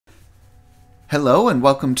Hello and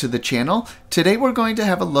welcome to the channel. Today we're going to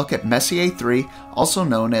have a look at Messier 3, also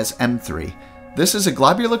known as M3. This is a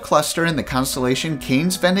globular cluster in the constellation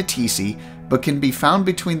Canes Venatici, but can be found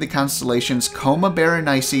between the constellations Coma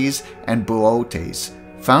Berenices and Boötes,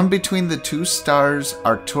 found between the two stars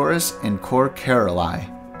Arcturus and Cor Caroli.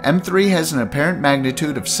 M3 has an apparent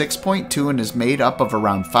magnitude of 6.2 and is made up of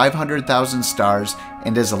around 500,000 stars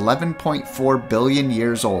and is 11.4 billion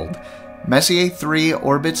years old. Messier 3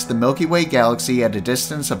 orbits the Milky Way galaxy at a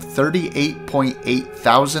distance of 38.8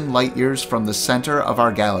 thousand light-years from the center of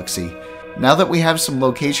our galaxy. Now that we have some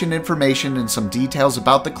location information and some details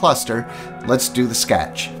about the cluster, let's do the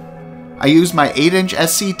sketch. I used my 8-inch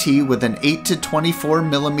SCT with an 8 to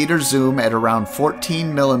 24mm zoom at around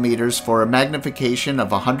 14mm for a magnification of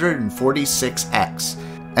 146x.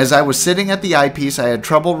 As I was sitting at the eyepiece, I had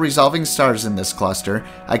trouble resolving stars in this cluster.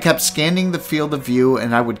 I kept scanning the field of view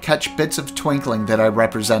and I would catch bits of twinkling that I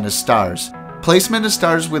represent as stars. Placement of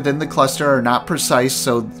stars within the cluster are not precise,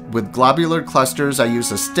 so with globular clusters I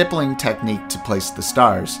use a stippling technique to place the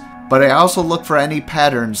stars. But I also look for any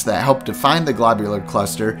patterns that help define the globular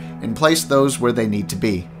cluster and place those where they need to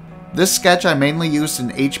be. This sketch I mainly used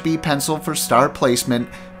an HB pencil for star placement,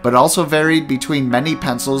 but also varied between many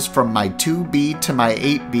pencils from my 2B to my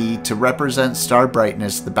 8B to represent star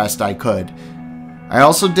brightness the best I could. I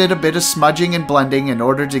also did a bit of smudging and blending in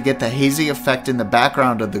order to get the hazy effect in the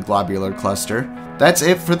background of the globular cluster. That's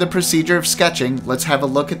it for the procedure of sketching. Let's have a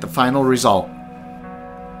look at the final result.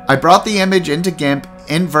 I brought the image into GIMP,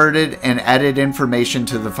 inverted, and added information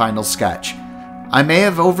to the final sketch. I may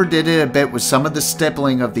have overdid it a bit with some of the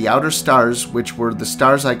stippling of the outer stars, which were the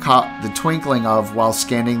stars I caught the twinkling of while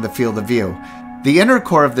scanning the field of view. The inner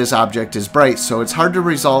core of this object is bright, so it's hard to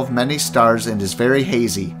resolve many stars and is very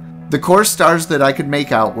hazy. The core stars that I could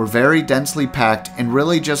make out were very densely packed and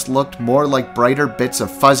really just looked more like brighter bits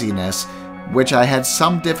of fuzziness, which I had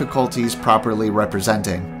some difficulties properly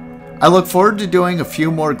representing. I look forward to doing a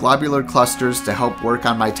few more globular clusters to help work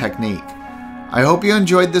on my technique. I hope you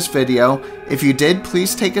enjoyed this video. If you did,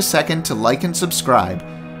 please take a second to like and subscribe.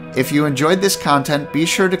 If you enjoyed this content, be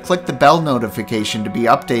sure to click the bell notification to be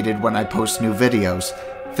updated when I post new videos.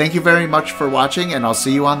 Thank you very much for watching, and I'll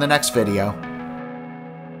see you on the next video.